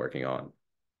artist that I'm working on.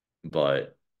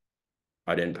 But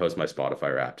I didn't post my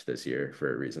Spotify Wrapped this year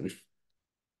for a reason,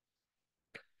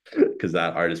 because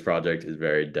that artist project is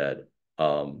very dead.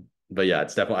 But yeah,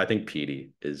 it's definitely, I think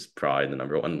Petey is probably the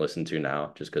number one listen to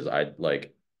now, just because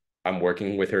I'm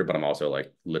working with her, but I'm also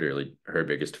like literally her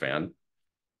biggest fan.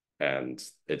 And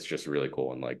it's just really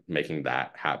cool. And like making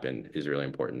that happen is really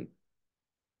important.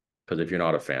 Because if you're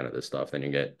not a fan of this stuff, then you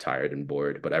get tired and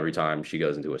bored. But every time she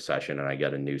goes into a session and I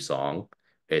get a new song,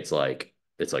 it's like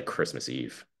Christmas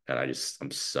Eve. And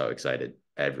I'm so excited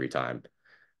every time.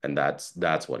 And that's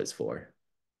what it's for.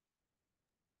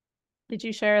 Did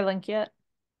you share a link yet?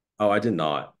 Oh, I did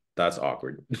not. That's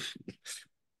awkward.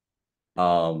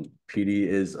 PD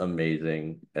is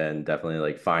amazing and definitely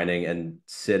like finding and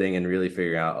sitting and really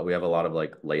figuring out. We have a lot of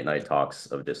like late night talks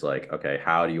of just like, okay,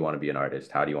 how do you want to be an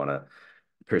artist? How do you want to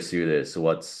pursue this?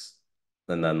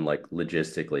 And then like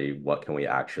logistically, what can we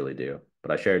actually do?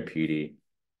 But I shared PD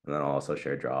and then I'll also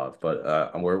share Drauve.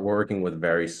 But we're working with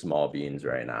very small beans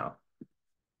right now,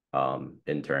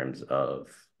 in terms of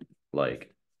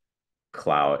like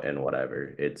clout and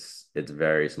whatever. It's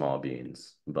very small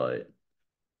beans, but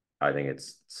I think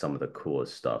it's some of the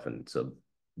coolest stuff. And so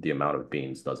the amount of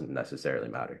beans doesn't necessarily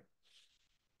matter.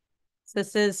 So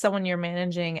this is someone you're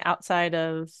managing outside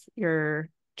of your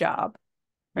job,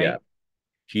 Yeah. right?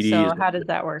 PD is So how does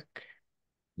that work?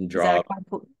 Drauve.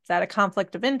 Is that a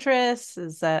conflict of interest?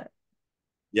 Is that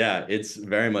Yeah, it's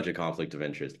very much a conflict of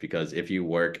interest because if you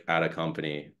work at a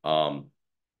company,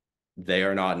 they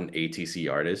are not an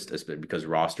ATC artist because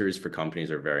rosters for companies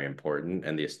are very important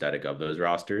and the aesthetic of those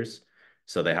rosters.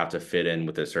 So they have to fit in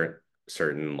with a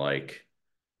certain like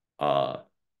uh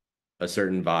a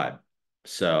certain vibe.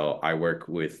 So I work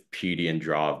with PD and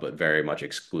Draw, but very much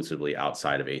exclusively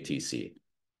outside of ATC.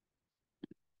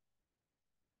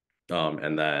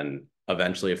 And then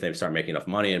eventually, if they start making enough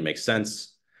money and makes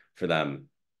sense for them,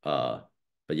 but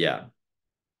yeah,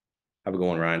 have a good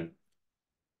one, Ryan.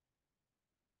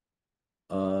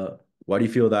 Uh, why do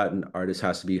you feel that an artist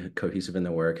has to be cohesive in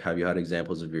their work? Have you had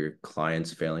examples of your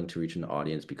clients failing to reach an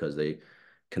audience because they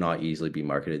cannot easily be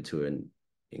marketed to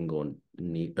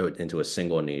into a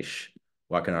single niche?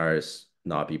 Why can artists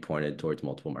not be pointed towards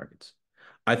multiple markets?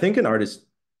 I think an artist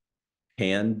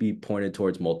can be pointed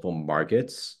towards multiple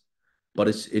markets, but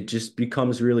it just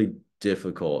becomes really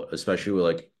difficult, especially with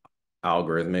like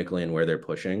algorithmically and where they're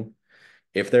pushing.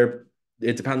 If they're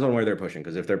It depends on where they're pushing,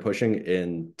 because if they're pushing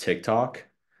in TikTok,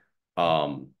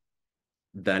 um,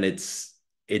 then it's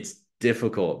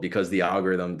difficult because the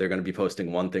algorithm, they're going to be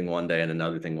posting one thing one day and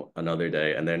another thing another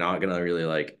day, and they're not going to really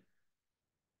like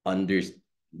under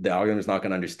the algorithm's not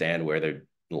going to understand where they're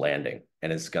landing,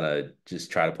 and it's going to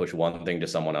just try to push one thing to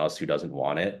someone else who doesn't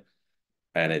want it,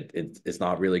 and it's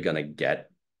not really going to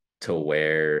get to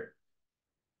where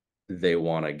they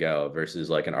want to go versus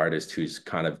like an artist who's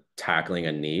kind of tackling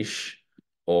a niche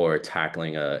or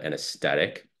tackling an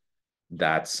aesthetic.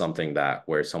 That's something that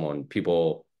where someone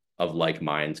people of like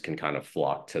minds can kind of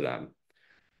flock to them,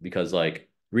 because like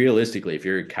realistically, if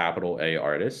you're a capital A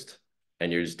artist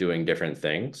and you're just doing different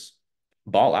things,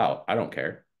 ball out, I don't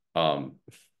care. um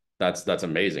that's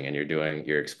amazing, and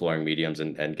you're exploring mediums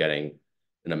and getting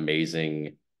an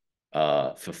amazing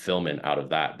fulfillment out of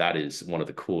that. That is one of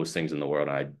the coolest things in the world,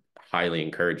 and I highly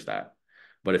encourage that.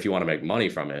 But if you want to make money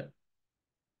from it,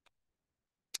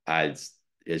 I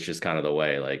it's just kind of the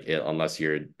way, like unless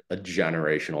you're a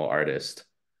generational artist,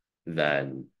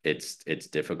 then it's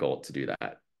difficult to do that.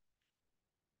 I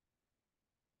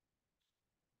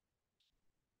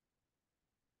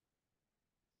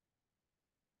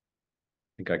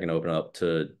think I can open up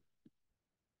to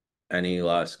Any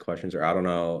last questions? Or I don't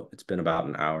know. It's been about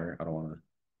an hour. I don't want to.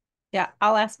 Yeah,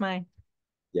 I'll ask my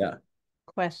Yeah.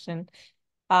 question.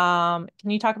 Can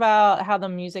you talk about how the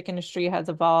music industry has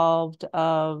evolved,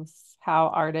 of how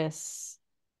artists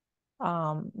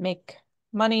make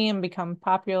money and become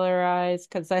popularized?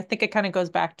 Because I think it kind of goes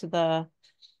back to the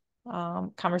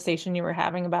conversation you were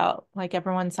having about like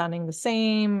everyone sounding the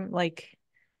same. Like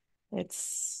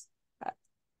it's, I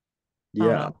don't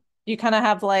Yeah. know. You kind of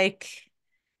have like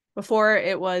before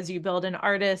it was you build an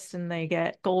artist and they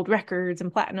get gold records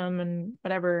and platinum and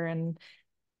whatever, and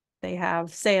they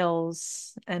have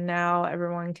sales, and now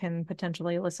everyone can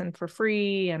potentially listen for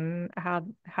free. And how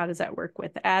does that work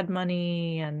with ad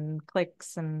money and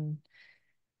clicks and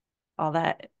all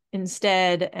that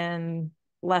instead, and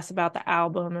less about the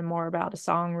album and more about a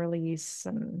song release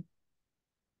and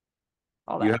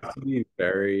all You that. have to be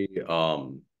very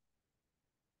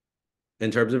in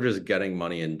terms of just getting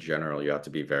money in general, you have to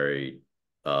be very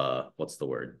what's the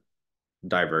word?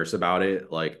 Diverse about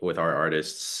it. Like with our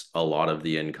artists, a lot of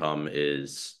the income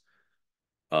is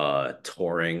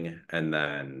touring and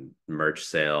then merch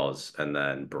sales and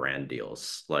then brand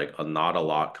deals. Like not a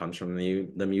lot comes from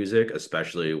the music,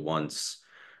 especially once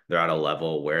they're at a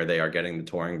level where they are getting the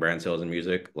touring, brand sales, and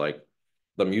music. Like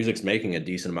the music's making a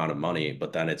decent amount of money,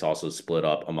 but then it's also split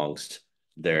up amongst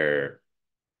their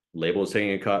labels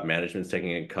taking a cut, management's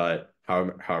taking a cut,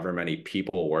 however many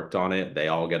people worked on it, they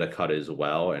all get a cut as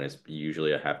well, and it's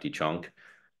usually a hefty chunk.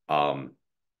 Um,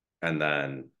 and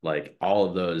then like all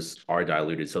of those are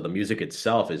diluted. So the music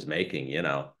itself is making,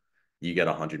 you get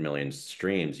 100 million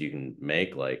streams, you can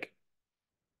make like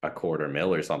a quarter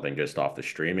mil or something just off the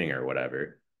streaming or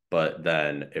whatever. But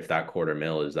then if that quarter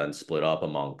mil is then split up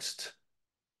amongst,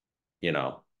 you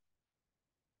know,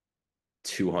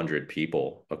 200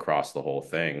 people across the whole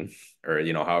thing, or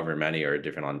however many are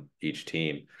different on each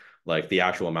team, like the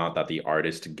actual amount that the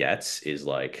artist gets is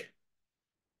like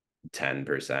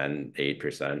 10%,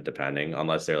 8%, depending,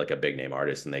 unless they're like a big name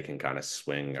artist and they can kind of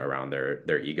swing around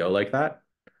their ego like that.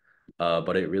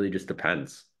 But it really just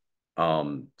depends.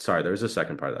 Sorry, there's a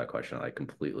second part of that question I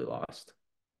completely lost.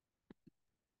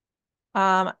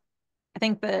 I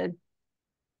think the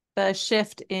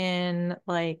shift in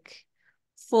like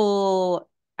full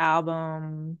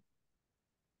album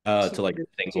To like to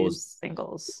singles.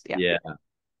 singles. Yeah. Yeah,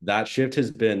 that shift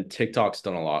has been TikTok's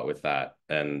done a lot with that,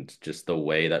 and just the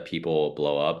way that people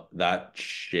blow up. That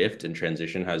shift and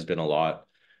transition has been a lot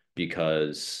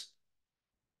because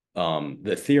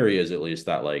the theory is at least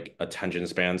that like attention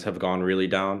spans have gone really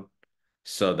down.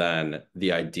 So then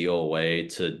the ideal way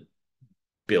to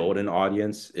build an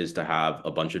audience is to have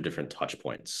a bunch of different touch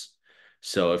points.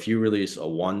 So if you release a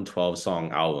 112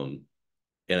 song album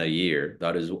in a year,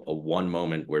 that is a one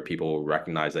moment where people will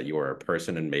recognize that you are a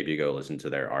person and maybe go listen to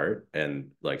their art.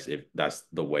 And like if that's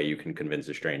the way you can convince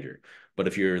a stranger. But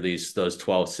if you release those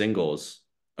 12 singles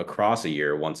across a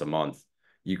year, once a month,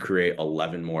 you create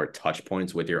 11 more touch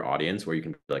points with your audience where you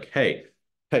can be like, hey,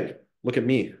 look at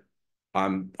me.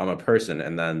 I'm a person.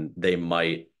 And then they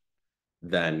might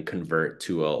then convert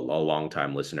to a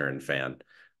long-time listener and fan.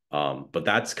 But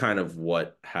that's kind of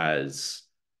what has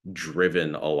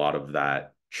driven a lot of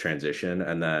that transition.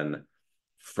 And then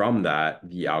from that,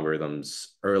 the algorithms,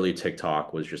 early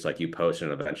TikTok was just like you post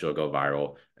and eventually it'll go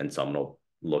viral and someone will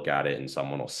look at it and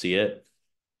someone will see it.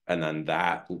 And then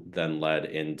that then led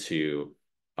into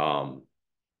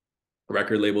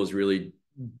record labels really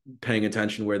paying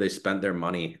attention where they spent their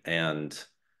money and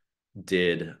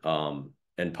did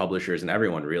and publishers and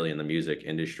everyone really in the music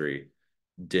industry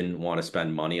didn't want to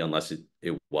spend money unless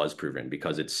it was proven,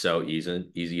 because it's so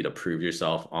easy to prove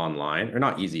yourself online, or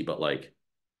not easy, but like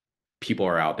people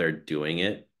are out there doing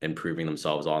it and proving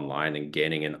themselves online and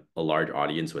gaining a large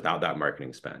audience without that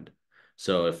marketing spend.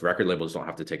 So if record labels don't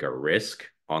have to take a risk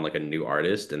on like a new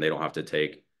artist, and they don't have to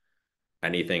take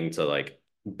anything to like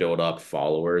build up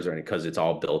followers, or because it's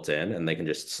all built in and they can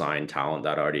just sign talent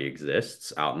that already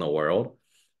exists out in the world,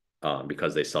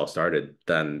 because they self-started,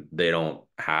 then they don't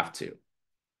have to.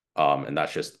 And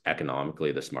that's just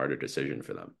economically the smarter decision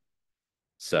for them.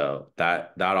 So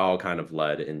that all kind of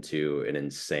led into an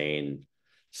insane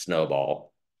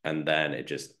snowball. And then it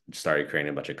just started creating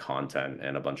a bunch of content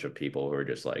and a bunch of people who are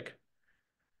just like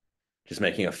just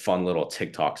making a fun little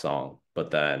TikTok song. But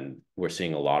then we're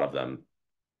seeing a lot of them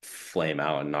flame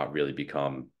out and not really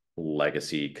become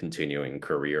legacy continuing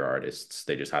career artists.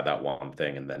 They just had that one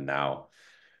thing. And then now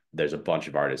there's a bunch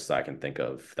of artists that I can think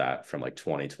of that from like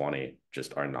 2020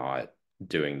 just are not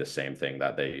doing the same thing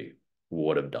that they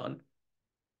would have done,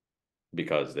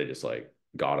 because they just like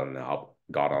got on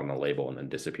a label and then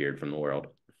disappeared from the world.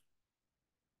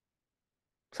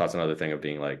 So that's another thing of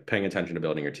being like paying attention to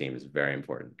building your team is very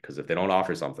important because if they don't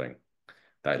offer something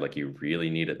that like you really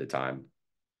need at the time,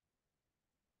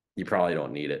 you probably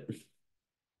don't need it.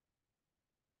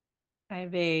 I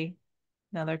have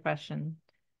another question.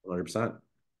 100%.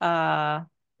 Uh,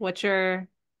 what's your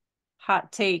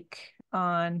hot take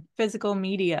on physical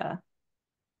media?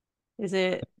 Is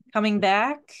it coming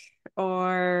back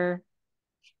or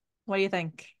what do you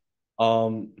think?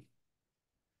 Um,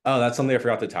 oh, that's something I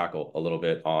forgot to tackle a little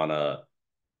bit on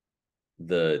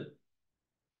the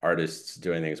artists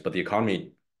doing things, but the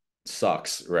economy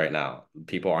sucks right now.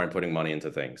 People aren't putting money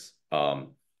into things.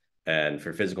 And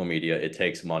for physical media, it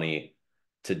takes money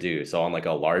to do. So on like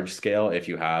a large scale, if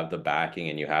you have the backing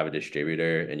and you have a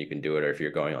distributor and you can do it, or if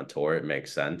you're going on tour, it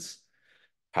makes sense.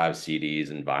 Have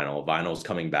CDs and vinyl. Vinyl's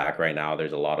coming back right now.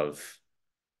 There's a lot of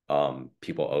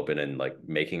people open and like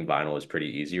making vinyl is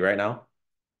pretty easy right now.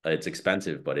 It's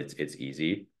expensive, but it's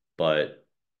easy. But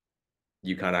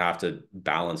you kind of have to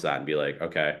balance that and be like,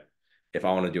 okay, if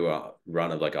I want to do a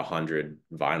run of like 100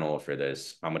 vinyl for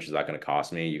this, how much is that going to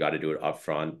cost me? You got to do it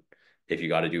upfront. If you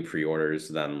got to do pre-orders,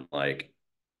 then like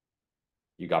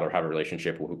you got to have a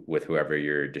relationship with whoever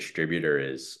your distributor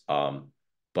is.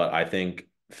 But I think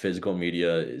physical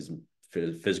mediums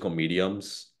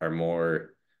are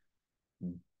more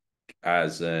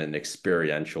as an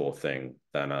experiential thing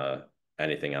than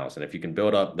anything else. And if you can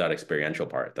build up that experiential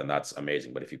part, then that's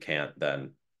amazing. But if you can't,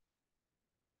 then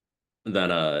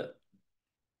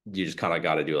you just kind of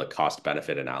got to do like cost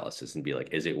benefit analysis and be like,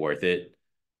 is it worth it?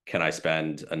 Can I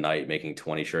spend a night making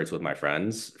 20 shirts with my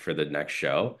friends for the next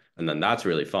show? And then that's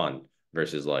really fun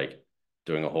versus like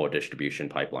doing a whole distribution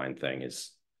pipeline thing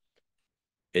is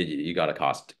you got to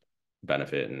cost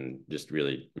benefit and just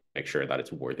really make sure that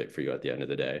it's worth it for you at the end of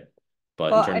the day.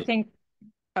 But in Well, I terms of, think,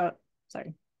 oh,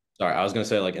 sorry. sorry, I was gonna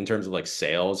say like in terms of like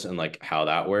sales and like how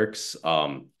that works,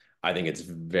 I think it's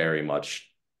very much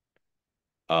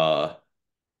uh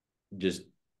just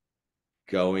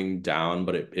going down,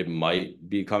 but it might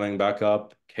be coming back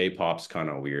up. K-pop's kind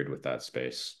of weird with that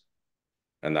space,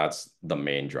 and that's the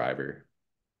main driver.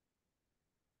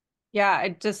 Yeah, I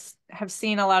just have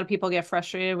seen a lot of people get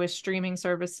frustrated with streaming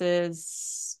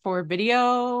services for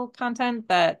video content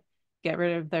that get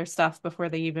rid of their stuff before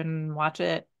they even watch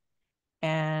it.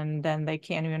 And then they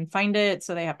can't even find it.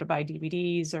 So they have to buy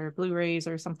DVDs or Blu-rays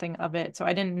or something of it. So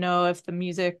I didn't know if the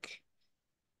music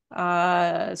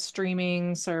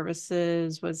streaming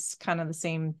services was kind of the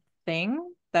same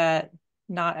thing, that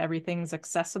not everything's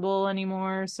accessible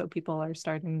anymore. So people are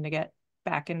starting to get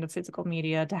back into physical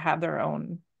media to have their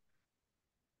own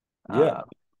Yeah,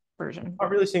 version. not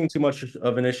really seeing too much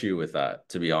of an issue with that,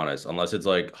 to be honest, unless it's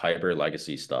like hyper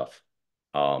legacy stuff.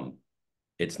 Um,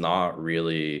 it's not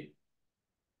really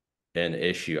an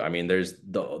issue. I mean, there's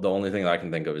the only thing that I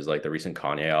can think of is like the recent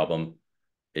Kanye album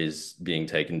is being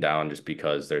taken down just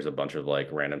because there's a bunch of like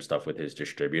random stuff with his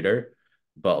distributor.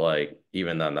 But like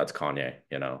even then, that's Kanye,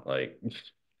 like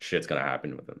shit's gonna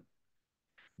happen with him.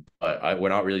 But we're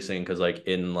not really seeing because like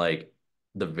in like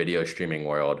the video streaming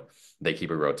world, they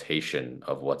keep a rotation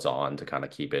of what's on to kind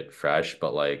of keep it fresh.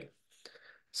 But like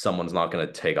someone's not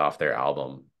gonna take off their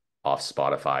album off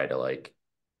Spotify to like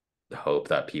hope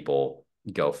that people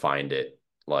go find it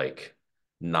like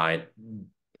nine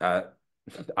uh,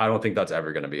 I don't think that's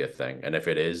ever going to be a thing. And if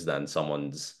it is, then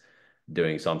someone's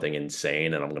doing something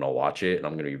insane and I'm going to watch it and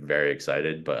I'm going to be very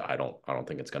excited, but I don't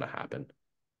think it's going to happen.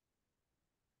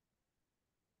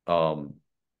 Um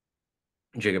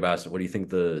Jacob asked, what do you think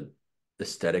the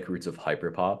aesthetic roots of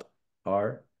hyperpop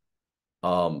are?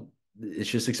 Um it's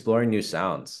just exploring new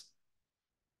sounds.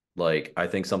 Like I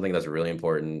think something that's really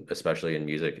important, especially in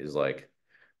music, is like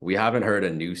we haven't heard a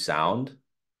new sound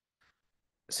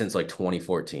since like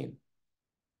 2014.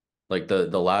 Like the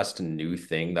last new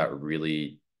thing that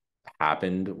really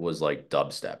happened was like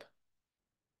dubstep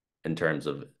in terms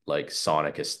of like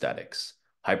sonic aesthetics.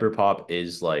 Hyperpop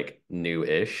is like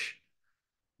new-ish,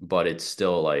 but it's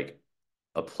still like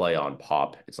a play on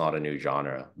pop. It's not a new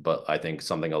genre, but I think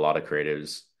something a lot of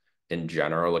creatives in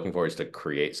general are looking for is to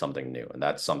create something new, and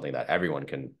that's something that everyone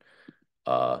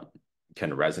uh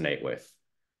can resonate with.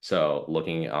 So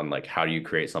looking on like how do you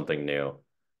create something new,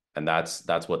 and that's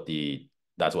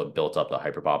what built up the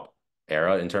hyperpop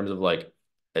era in terms of like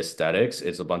aesthetics.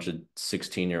 It's a bunch of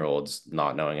 16-year-olds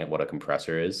not knowing what a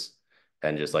compressor is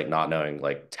and just like not knowing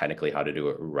like technically how to do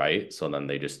it right. So then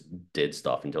they just did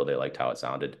stuff until they liked how it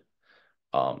sounded.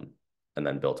 Um, and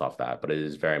then built off that. But it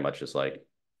is very much just like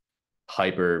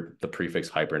hyper, the prefix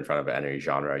hyper in front of any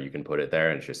genre, you can put it there,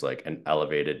 and it's just like an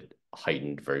elevated,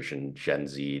 heightened version, Gen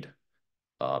Z,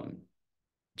 um,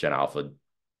 Gen Alpha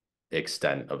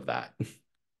extent of that.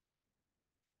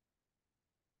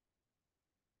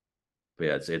 But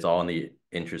yeah, it's all in the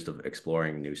interest of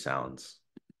exploring new sounds.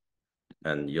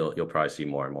 And you'll probably see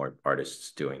more and more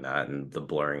artists doing that. And the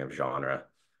blurring of genre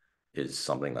is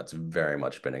something that's very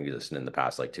much been existing in the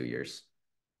past like 2 years.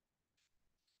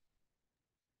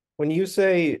 When you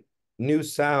say new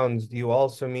sounds, do you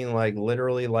also mean like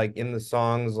literally like in the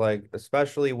songs, like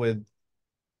especially with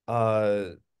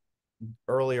uh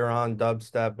earlier on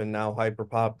dubstep and now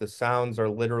hyperpop, the sounds are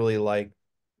literally like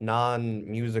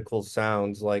non-musical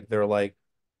sounds. Like they're like,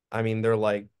 I mean, they're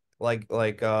like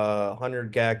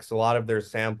 100 gecs. A lot of their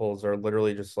samples are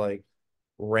literally just like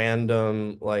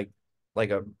random, like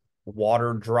a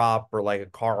water drop or like a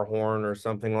car horn or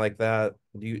something like that.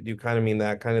 Do you kind of mean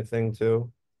that kind of thing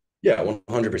too? Yeah,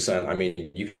 100%. I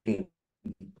mean, you can,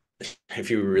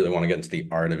 if you really want to get into the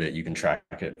art of it, you can track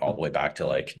it all the way back to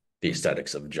like the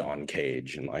aesthetics of John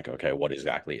Cage and like, okay, what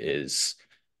exactly is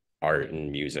art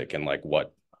and music and like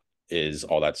what is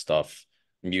all that stuff.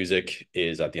 Music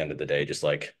is at the end of the day just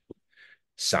like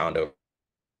sound over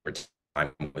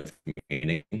time with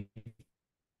meaning.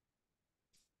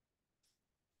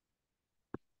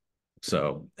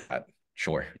 So,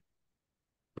 sure.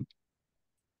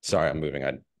 Sorry, I'm moving.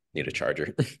 I need a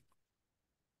charger.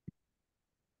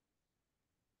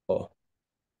 Oh,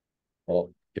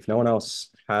 well, if no one else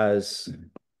has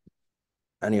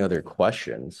any other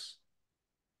questions,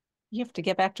 You have to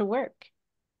get back to work.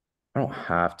 I don't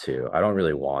have to. I don't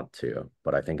really want to,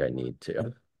 but I think I need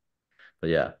to. But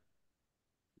yeah.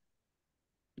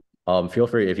 Feel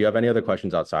free if you have any other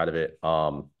questions outside of it.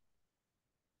 Oh,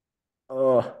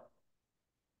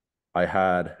 I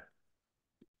had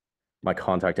my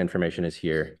contact information is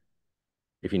here.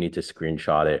 If you need to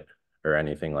screenshot it or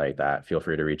anything like that, feel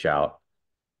free to reach out.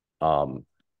 Um,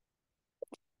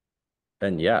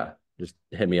 and yeah, just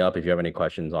hit me up if you have any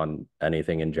questions on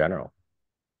anything in general.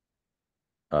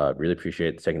 Really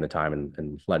appreciate taking the time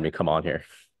and letting me come on here.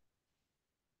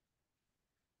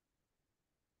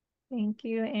 Thank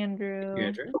you, Andrew.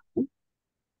 Andrew?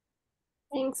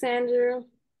 Thanks, Andrew.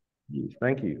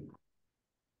 Thank you.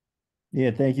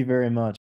 Yeah, thank you very much.